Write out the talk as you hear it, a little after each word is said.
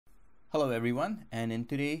Hello everyone, and in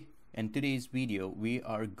today's video we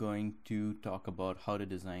are going to talk about how to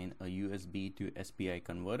design a USB to SPI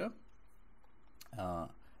converter, and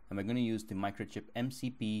we're going to use the Microchip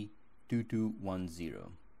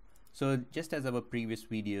MCP2210. So just as our previous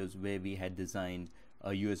videos where we had designed a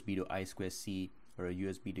USB to I2C or a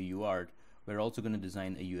USB to UART, we're also going to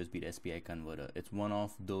design a USB to SPI converter. It's one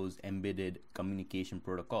of those embedded communication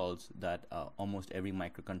protocols that almost every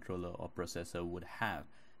microcontroller or processor would have,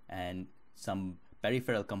 and some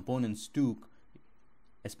peripheral components too,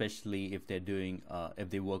 especially if they're doing if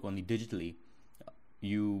they work only digitally.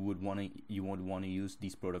 You would want to use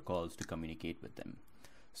these protocols to communicate with them.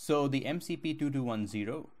 So the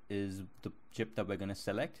MCP2210 is the chip that we're going to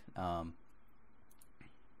select, and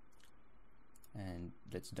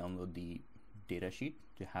let's download the data sheet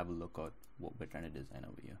to have a look at what we're trying to design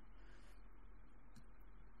over here.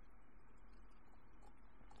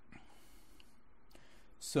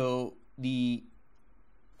 So the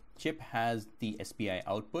chip has the SPI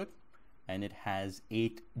output, and it has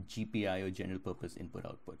 8 GPIO general purpose input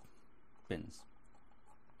output pins.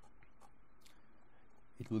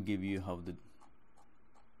 It will give you how the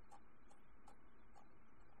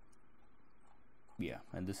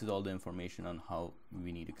and this is all the information on how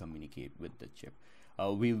we need to communicate with the chip.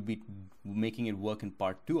 We'll be making it work in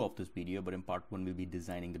part 2 of this video, but in part 1 we'll be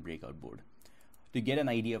designing the breakout board. To get an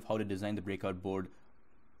idea of how to design the breakout board,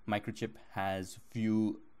 Microchip has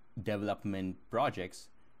few development projects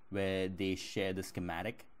where they share the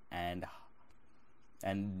schematic, and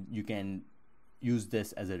you can use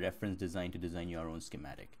this as a reference design to design your own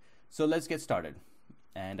schematic. So let's get started.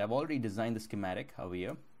 And I've already designed the schematic over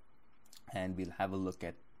here, and we'll have a look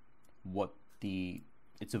at what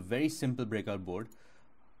it's a very simple breakout board,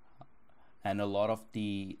 and a lot of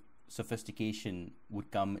the sophistication would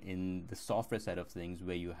come in the software side of things,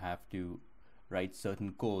 where you have to write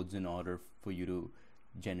certain codes in order for you to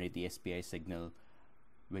generate the SPI signal,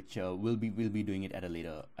 which we'll be doing it at a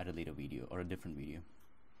later video, or a different video,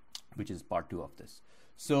 which is part 2 of this.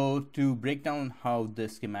 So to break down how the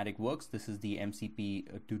schematic works, this is the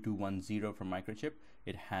MCP2210 from Microchip.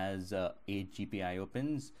 It has 8 GPIO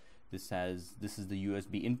pins. This is the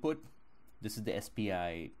USB input. This is the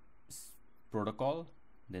SPI protocol.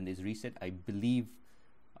 Then there's reset. I believe,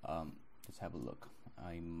 let's have a look.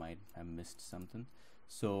 I might have missed something.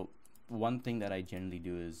 So one thing that I generally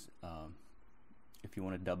do is, if you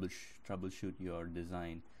want to troubleshoot your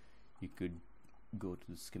design, you could go to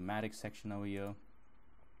the schematic section over here,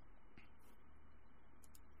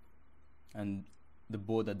 and the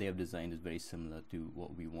board that they have designed is very similar to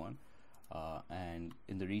what we want. And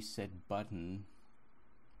in the reset button,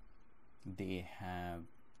 they have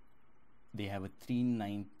a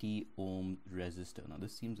 390 ohm resistor. Now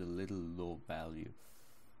this seems a little low value.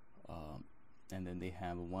 And then they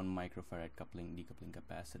have a 1 microfarad decoupling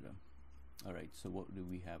capacitor. All right, so what do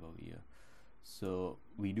we have over here? So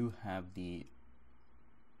we do have the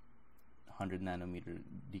 100 nanometer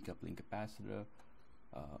decoupling capacitor,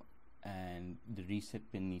 and the reset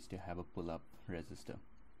pin needs to have a pull-up resistor,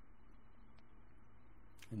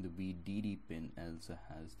 and the VDD pin also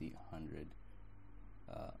has the 100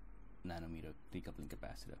 nanometer decoupling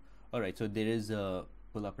capacitor. All right, so there is a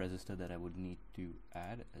pull-up resistor that I would need to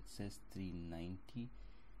add. It says 390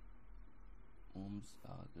 ohms.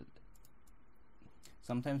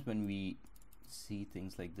 Sometimes when we see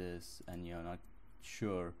things like this and you're not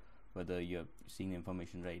sure whether you're seeing the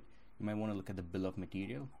information right, you might want to look at the bill of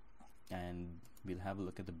material, and we'll have a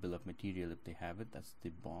look at the bill of material if they have it. That's the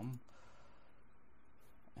BOM.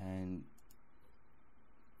 And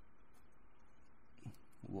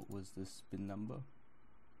what was this pin number?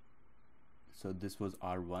 So this was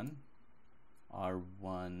R1.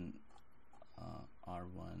 R1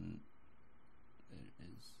 there it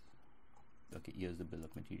is. Okay, here's the bill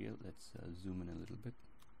of material. Let's zoom in a little bit.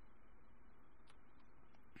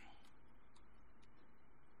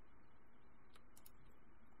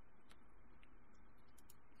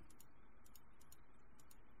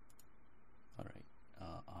 All right,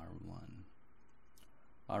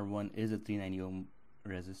 R1 is a 390 ohm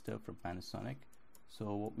resistor from Panasonic.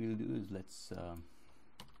 So what we'll do is let's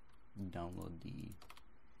download the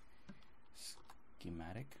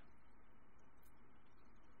schematic.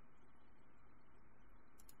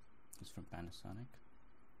 It's from Panasonic.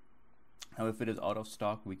 Now if it is out of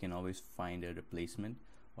stock, we can always find a replacement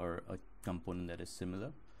or a component that is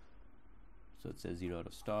similar. So it says 0 out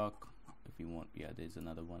of stock. If you want, yeah, there's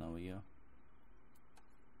another one over here.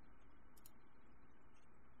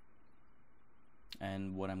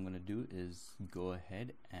 And what I'm going to do is go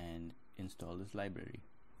ahead and install this library.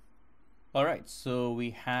 Alright, so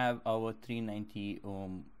we have our 390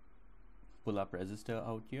 ohm pull-up resistor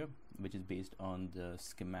out here, which is based on the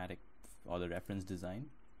schematic or the reference design.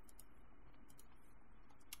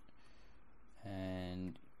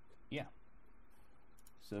 And yeah,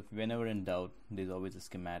 so if whenever in doubt, there's always a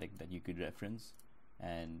schematic that you could reference,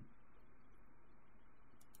 and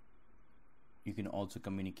you can also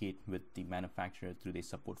communicate with the manufacturer through their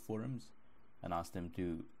support forums and ask them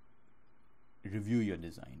to review your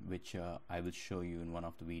design, which I will show you in one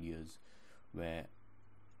of the videos where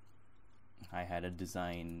I had a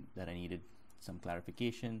design that I needed some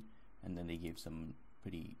clarification, and then they gave some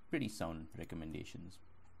pretty sound recommendations.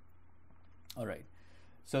 All right,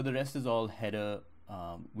 so the rest is all header.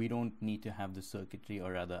 We don't need to have the circuitry,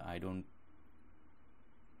 or rather I don't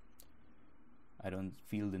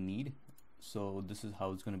feel the need. So this is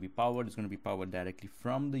how it's going to be powered. It's going to be powered directly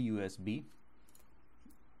from the USB.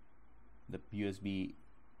 The USB,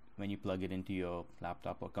 when you plug it into your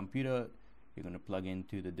laptop or computer, you're going to plug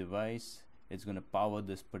into the device. It's going to power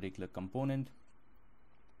this particular component,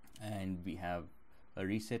 and we have a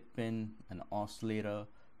reset pin, an oscillator,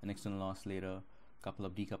 an external oscillator, a couple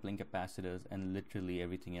of decoupling capacitors, and literally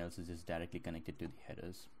everything else is just directly connected to the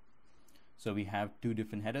headers. So we have two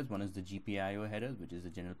different headers. One is the GPIO headers, which is the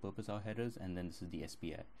general purpose our headers, and then this is the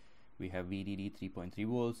SPI. We have VDD 3.3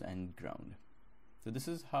 volts and ground. So this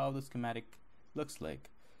is how the schematic looks like.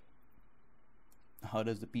 How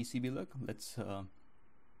does the PCB look? Let's have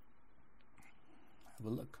a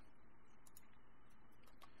look.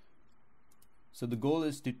 So the goal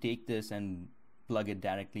is to take this and plug it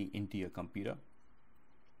directly into your computer,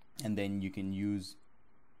 and then you can use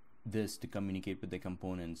this to communicate with the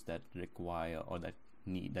components that require or that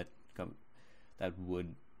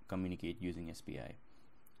would communicate using SPI.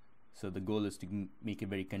 So the goal is to make it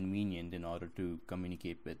very convenient in order to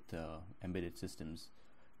communicate with embedded systems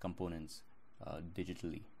components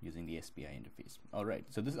digitally using the SPI interface. All right,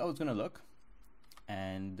 so this is how it's going to look,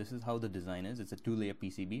 and this is how the design is. It's a two-layer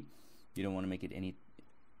PCB. You don't want to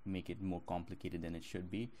make it more complicated than it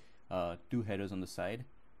should be. Two headers on the side,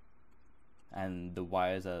 and the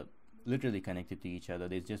wires are literally connected to each other.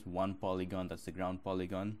 There's just one polygon, that's the ground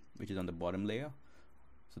polygon, which is on the bottom layer.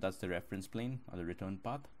 So that's the reference plane or the return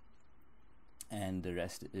path, and the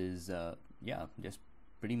rest is yeah, just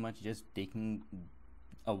pretty much just taking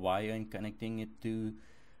a wire and connecting it to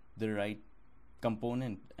the right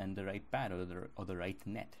component and the right pad or the right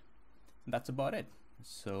net. That's about it.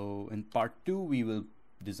 So in part 2, we will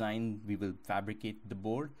fabricate the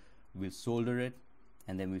board, we'll solder it,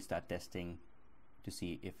 and then we'll start testing to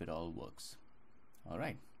see if it all works. All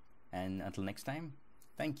right, and until next time,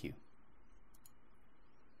 thank you.